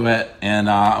glad to do it, and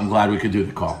I'm glad we could do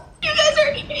the call. You guys are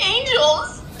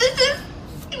angels.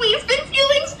 We've been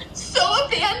feeling so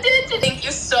abandoned. And thank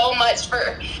you so much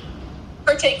for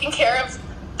taking care of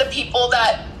the people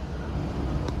that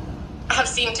have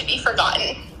seemed to be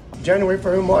forgotten. January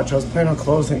very much. I was planning on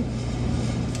closing.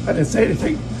 I didn't say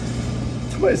anything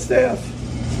to my staff.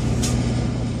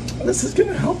 This is going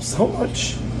to help so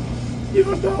much. You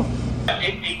don't know.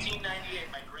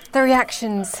 The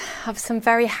reactions of some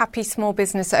very happy small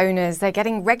business owners. They're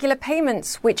getting regular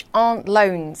payments, which aren't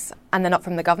loans. And they're not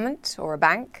from the government or a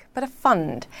bank, but a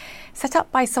fund set up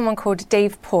by someone called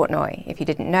Dave Portnoy. If you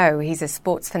didn't know, he's a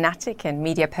sports fanatic and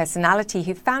media personality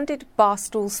who founded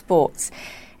Barstool Sports.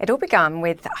 It all began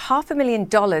with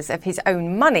 $500,000 of his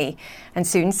own money, and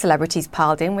soon celebrities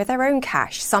piled in with their own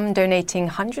cash, some donating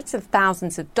hundreds of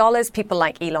thousands of dollars, people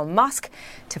like Elon Musk,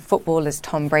 to footballers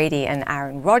Tom Brady and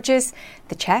Aaron Rodgers,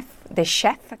 the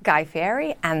chef Guy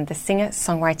Fieri, and the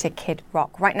singer-songwriter Kid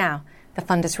Rock. Right now, the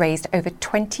fund has raised over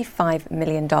 $25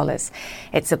 million.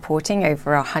 It's supporting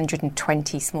over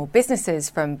 120 small businesses,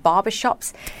 from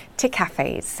barbershops to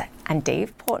cafes. And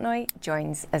Dave Portnoy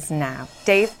joins us now.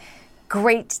 Dave,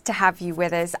 great to have you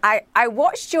with us. I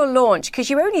watched your launch, because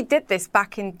you only did this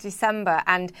back in December,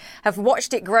 and have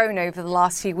watched it grown over the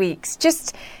last few weeks.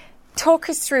 Just talk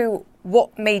us through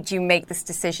what made you make this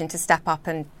decision to step up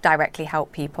and directly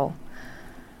help people.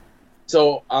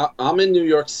 So I'm in New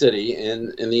York City,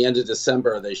 and in the end of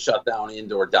December, they shut down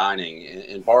indoor dining.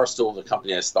 In Barstool, the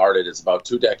company I started, it's about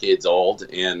 2 decades old,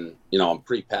 and I'm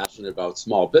pretty passionate about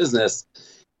small business.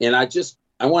 And I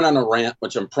went on a rant,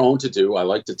 which I'm prone to do. I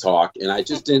like to talk, and I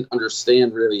just didn't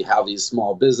understand really how these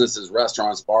small businesses,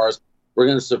 restaurants, bars, were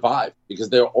going to survive, because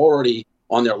they're already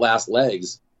on their last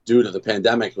legs due to the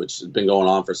pandemic, which has been going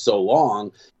on for so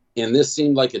long. And this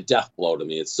seemed like a death blow to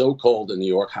me. It's so cold in New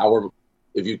York. However,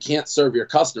 if you can't serve your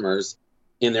customers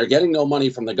and they're getting no money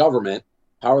from the government,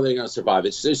 how are they going to survive?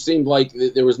 It just seemed like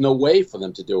there was no way for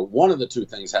them to do it. One of the two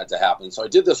things had to happen. So I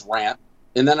did this rant,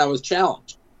 and then I was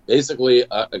challenged. Basically,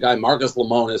 a guy, Marcus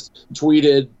Lemonis,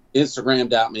 tweeted,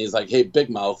 Instagrammed at me. He's like, "Hey, Big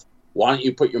Mouth, why don't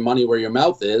you put your money where your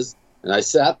mouth is?" And I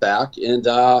sat back, and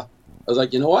I was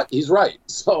like, you know what? He's right.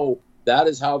 So that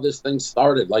is how this thing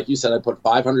started. Like you said, I put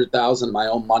 $500,000 of my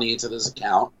own money into this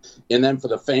account. And then for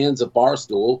the fans of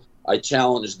Barstool, I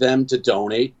challenged them to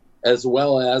donate, as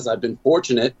well as I've been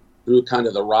fortunate through kind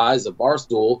of the rise of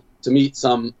Barstool to meet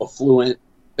some affluent,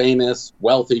 famous,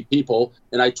 wealthy people.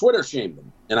 And I Twitter shamed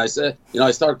them. And I said,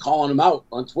 I started calling them out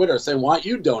on Twitter saying, why don't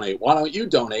you donate? Why don't you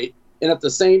donate? And at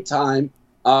the same time,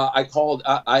 I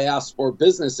asked for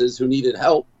businesses who needed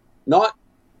help, not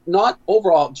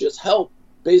overall, just help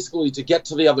basically to get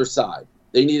to the other side.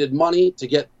 They needed money to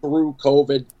get through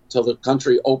COVID till the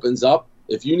country opens up.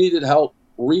 If you needed help,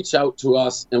 reach out to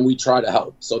us and we try to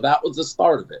help. So that was the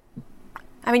start of it.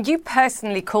 I mean, you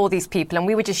personally call these people, and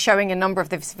we were just showing a number of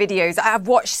those videos. I've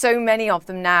watched so many of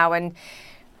them now, and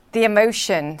the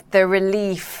emotion, the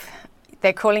relief,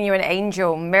 they're calling you an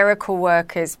angel, miracle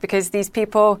workers, because these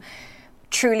people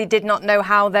truly did not know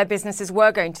how their businesses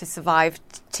were going to survive.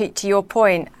 To your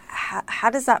point,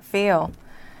 how does that feel?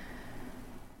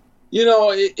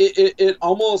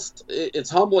 It's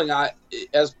humbling.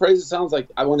 As crazy as it sounds like,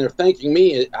 when they're thanking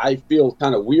me, I feel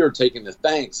kind of weird taking the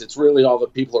thanks. It's really all the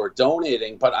people who are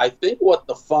donating. But I think what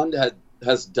the fund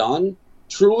has done,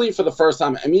 truly for the first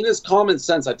time, I mean, it's common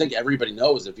sense. I think everybody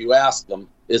knows, if you ask them,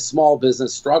 is small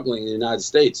business struggling in the United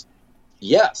States?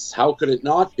 Yes. How could it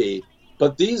not be?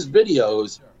 But these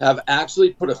videos have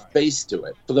actually put a face to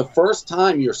it. For the first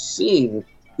time, you're seeing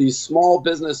these small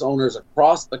business owners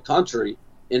across the country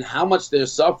and how much they're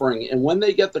suffering. And when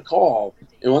they get the call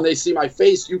and when they see my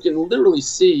face, you can literally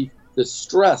see the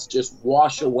stress just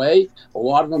wash away. A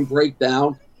lot of them break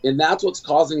down. And that's what's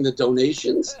causing the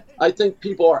donations. I think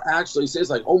people are actually saying,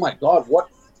 like, oh my God, what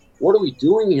are we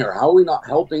doing here? How are we not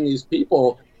helping these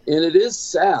people? And it is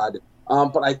sad.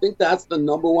 But I think that's the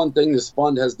number one thing this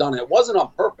fund has done. It wasn't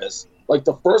on purpose. Like,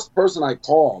 the first person I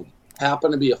called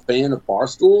happened to be a fan of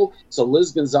Barstool. So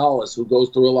Liz Gonzalez, who goes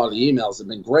through a lot of the emails, have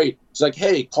been great. She's like,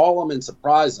 hey, call them and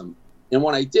surprise them. And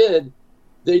when I did,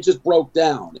 they just broke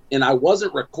down. And I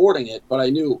wasn't recording it, but I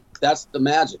knew that's the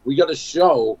magic. We got to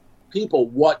show people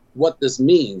what this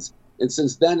means. And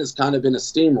since then, it's kind of been a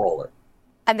steamroller.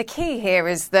 And the key here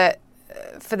is that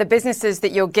for the businesses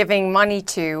that you're giving money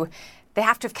to, they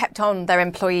have to have kept on their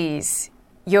employees.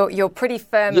 You're pretty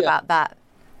firm about that.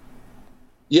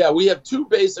 Yeah, we have two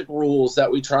basic rules that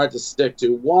we tried to stick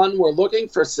to. One, we're looking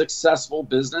for successful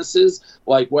businesses,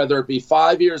 like whether it be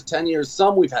 5 years, 10 years,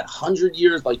 some we've had 100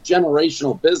 years, like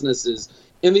generational businesses.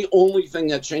 And the only thing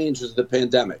that changed is the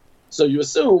pandemic. So you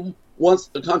assume once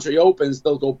the country opens,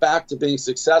 they'll go back to being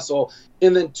successful.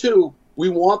 And then two, we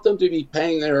want them to be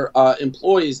paying their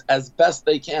employees as best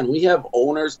they can. We have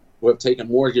owners who have taken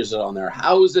mortgages on their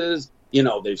houses.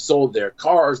 They've sold their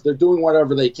cars. They're doing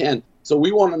whatever they can. So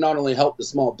we want to not only help the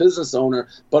small business owner,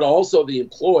 but also the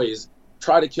employees,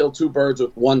 try to kill two birds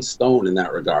with one stone in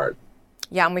that regard.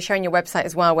 Yeah, and we're showing your website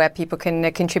as well, where people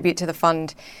can contribute to the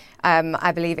fund,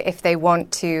 I believe, if they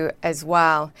want to as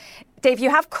well. Dave,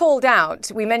 you have called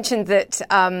out, we mentioned that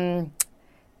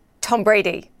Tom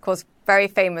Brady, of course, very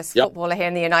famous footballer here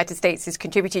in the United States, has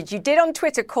contributed. You did on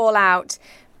Twitter call out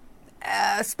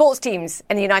sports teams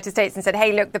in the United States and said,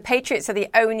 hey, look, the Patriots are the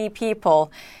only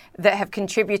people that have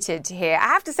contributed here. I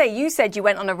have to say, you said you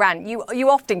went on a rant. You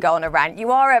often go on a rant.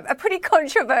 You are a pretty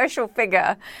controversial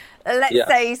figure. Let's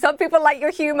say some people like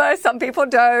your humor, some people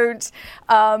don't.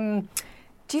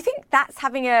 Do you think that's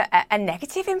having a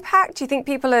negative impact? Do you think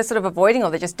people are sort of avoiding, or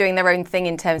they're just doing their own thing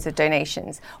in terms of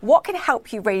donations? What can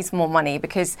help you raise more money?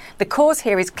 Because the cause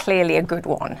here is clearly a good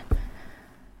one.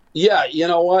 Yeah, you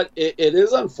know what? It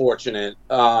is unfortunate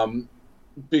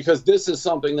because this is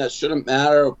something that shouldn't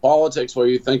matter. Politics, whether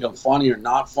you think I'm funny or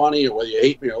not funny, or whether you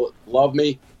hate me or love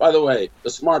me. By the way, the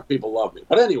smart people love me.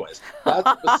 But anyways,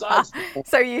 that's besides the point.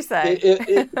 So you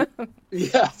say.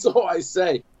 Yeah, so I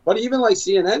say. But even like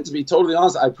CNN, to be totally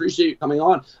honest, I appreciate you coming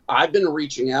on. I've been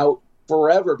reaching out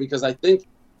forever because I think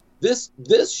this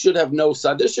should have no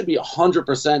side. This should be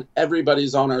 100%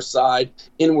 everybody's on our side.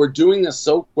 And we're doing this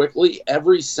so quickly.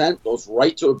 Every cent goes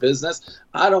right to a business.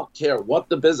 I don't care what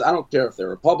the business, I don't care if they're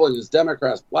Republicans,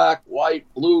 Democrats, black, white,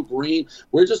 blue, green.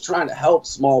 We're just trying to help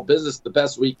small business the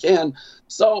best we can.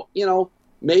 So,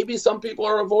 maybe some people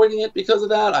are avoiding it because of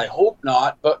that. I hope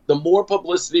not. But the more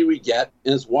publicity we get,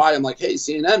 and it's why I'm like, hey,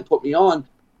 CNN, put me on.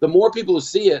 The more people who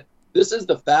see it, this is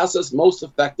the fastest, most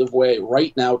effective way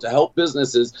right now to help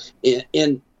businesses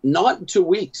in not 2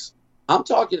 weeks. I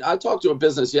talked to a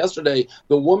business yesterday.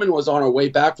 The woman was on her way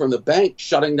back from the bank,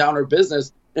 shutting down her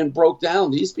business and broke down.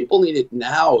 These people need it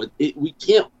now. We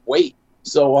can't wait.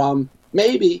 So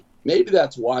maybe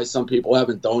that's why some people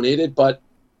haven't donated, but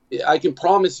I can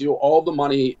promise you all the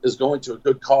money is going to a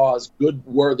good cause, good,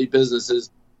 worthy businesses,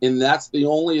 and that's the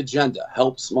only agenda,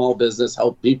 help small business,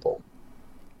 help people.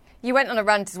 You went on a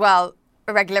rant as well,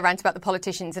 a regular rant about the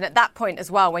politicians, and at that point as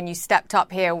well, when you stepped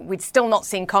up here, we'd still not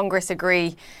seen Congress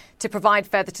agree to provide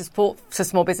further support for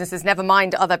small businesses, never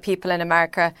mind other people in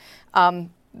America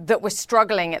that were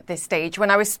struggling at this stage. When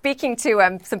I was speaking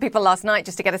to some people last night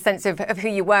just to get a sense of who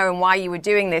you were and why you were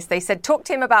doing this, they said, talk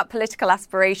to him about political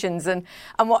aspirations and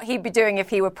what he'd be doing if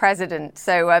he were president.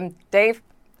 So, Dave,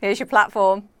 here's your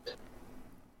platform.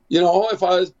 If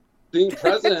I was being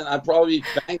president, I'd probably be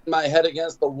banging my head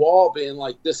against the wall being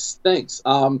like, this stinks.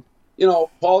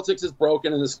 Politics is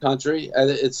broken in this country. And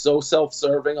it's so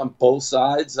self-serving on both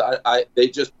sides.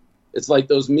 It's like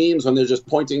those memes when they're just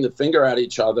pointing the finger at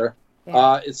each other.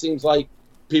 Yeah. It seems like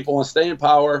people want to stay in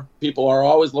power. People are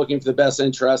always looking for the best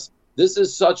interest. This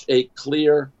is such a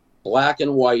clear, black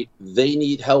and white, they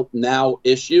need help now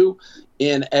issue.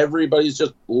 And everybody's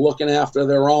just looking after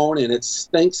their own, and it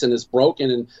stinks and it's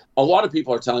broken. And a lot of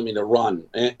people are telling me to run.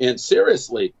 And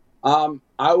seriously,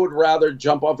 I would rather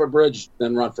jump off a bridge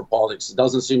than run for politics. It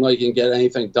doesn't seem like you can get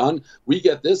anything done. We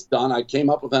get this done. I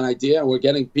came up with an idea, and we're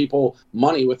getting people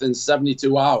money within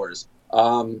 72 hours.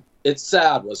 It's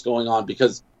sad what's going on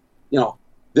because,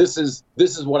 this is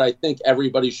what I think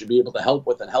everybody should be able to help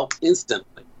with and help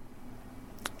instantly.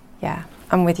 Yeah,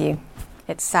 I'm with you.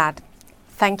 It's sad.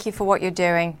 Thank you for what you're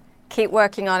doing. Keep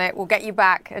working on it. We'll get you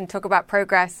back and talk about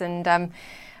progress. And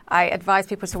I advise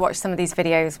people to watch some of these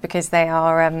videos because they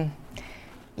are,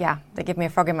 they give me a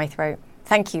frog in my throat.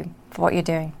 Thank you for what you're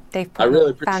doing. Dave Portman, I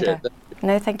really appreciate founder. that.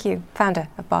 No, thank you. Founder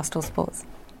of Barstool Sports.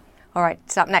 All right,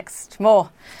 up next, more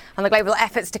on the global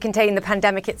efforts to contain the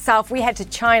pandemic itself. We head to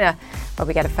China, where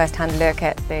we get a first-hand look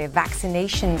at the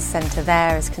vaccination center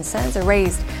there as concerns are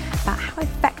raised about how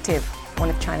effective one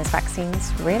of China's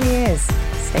vaccines really is.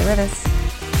 Stay with us.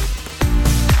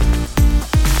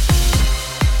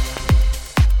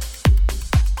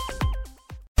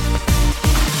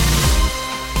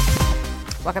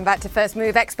 Welcome back to First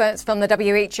Move. Experts from the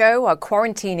WHO are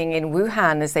quarantining in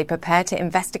Wuhan as they prepare to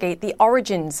investigate the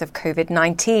origins of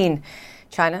COVID-19.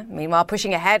 China, meanwhile,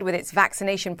 pushing ahead with its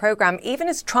vaccination program, even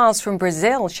as trials from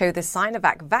Brazil show the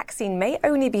Sinovac vaccine may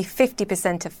only be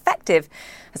 50% effective,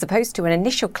 as opposed to an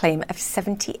initial claim of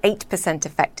 78%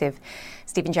 effective.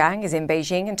 Stephen Zhang is in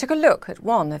Beijing and took a look at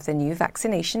one of the new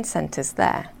vaccination centers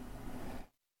there.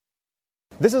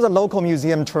 This is a local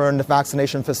museum turned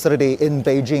vaccination facility in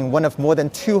Beijing, one of more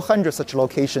than 200 such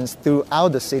locations throughout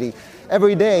the city.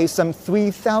 Every day, some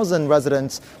 3,000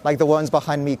 residents, like the ones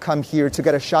behind me, come here to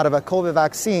get a shot of a COVID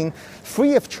vaccine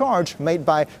free of charge, made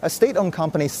by a state-owned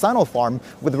company, Sinopharm,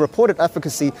 with a reported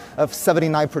efficacy of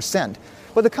 79%.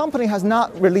 But the company has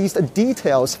not released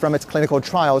details from its clinical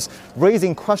trials,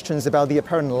 raising questions about the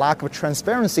apparent lack of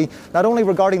transparency, not only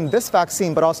regarding this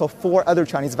vaccine, but also 4 other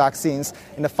Chinese vaccines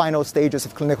in the final stages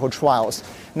of clinical trials.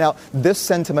 Now, this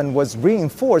sentiment was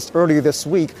reinforced earlier this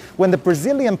week when the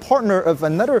Brazilian partner of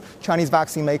another Chinese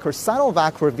vaccine maker,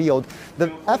 Sinovac, revealed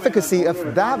the efficacy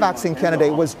of that vaccine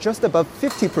candidate was just above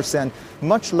 50%,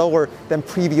 much lower than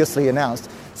previously announced.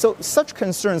 So such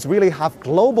concerns really have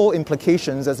global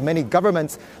implications, as many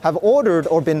governments have ordered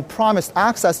or been promised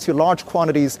access to large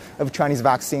quantities of Chinese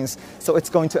vaccines. So it's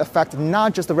going to affect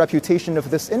not just the reputation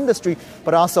of this industry,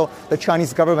 but also the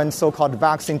Chinese government's so-called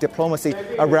vaccine diplomacy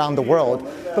around the world.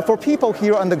 But for people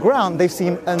here on the ground, they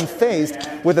seem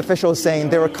unfazed, with officials saying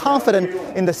they were confident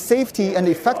in the safety and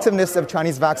effectiveness of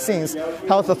Chinese vaccines.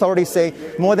 Health authorities say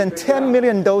more than 10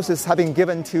 million doses have been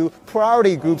given to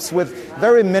priority groups with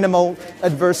very minimal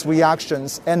adverse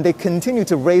reactions, and they continue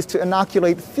to race to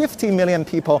inoculate 50 million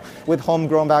people with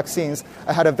homegrown vaccines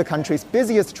ahead of the country's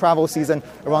busiest travel season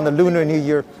around the Lunar New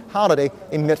Year holiday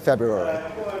in mid-February.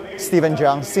 Stephen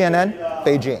Jiang, CNN,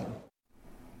 Beijing.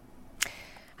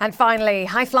 And finally,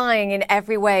 high flying in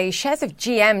every way, shares of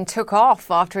GM took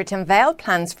off after it unveiled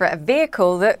plans for a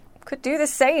vehicle that could do the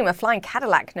same, a flying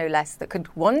Cadillac no less, that could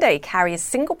one day carry a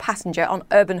single passenger on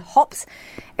urban hops.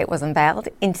 It was unveiled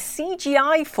in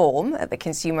CGI form at the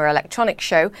Consumer Electronics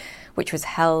Show, which was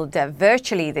held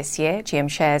virtually this year. GM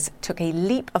shares took a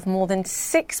leap of more than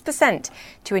 6%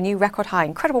 to a new record high.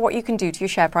 Incredible what you can do to your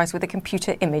share price with a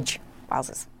computer image.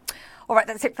 Wowzers. All right,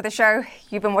 that's it for the show.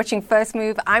 You've been watching First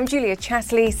Move. I'm Julia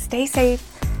Chatterley. Stay safe.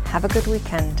 Have a good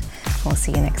weekend. We'll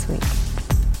see you next week.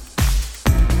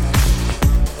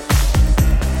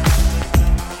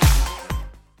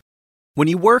 When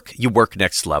you work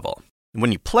next level. And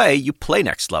when you play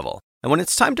next level. And when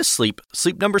it's time to sleep,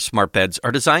 Sleep Number smart beds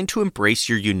are designed to embrace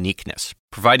your uniqueness,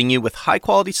 providing you with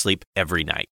high-quality sleep every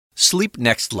night. Sleep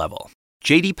next level.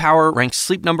 J.D. Power ranks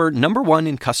Sleep Number #1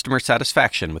 in customer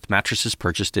satisfaction with mattresses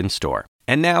purchased in-store.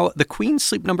 And now, the Queen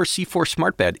Sleep Number C4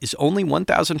 smart bed is only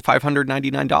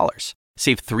 $1,599.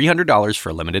 Save $300 for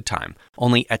a limited time,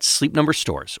 only at Sleep Number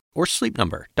stores or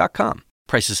sleepnumber.com.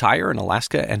 Prices higher in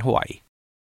Alaska and Hawaii.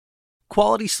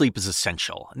 Quality sleep is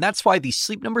essential, and that's why the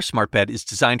Sleep Number smart bed is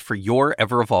designed for your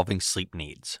ever-evolving sleep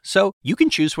needs. So you can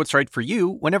choose what's right for you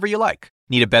whenever you like.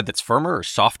 Need a bed that's firmer or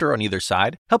softer on either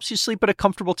side? Helps you sleep at a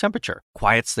comfortable temperature.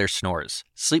 Quiets their snores.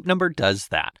 Sleep Number does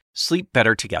that. Sleep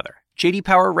better together. J.D.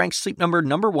 Power ranks Sleep Number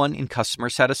 #1 in customer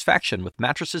satisfaction with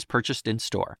mattresses purchased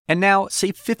in-store. And now,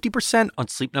 save 50% on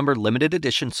Sleep Number limited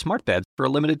edition smart beds for a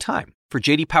limited time. For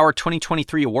J.D. Power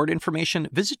 2023 award information,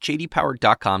 visit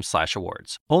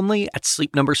jdpower.com/awards. Only at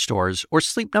Sleep Number stores or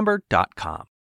sleepnumber.com.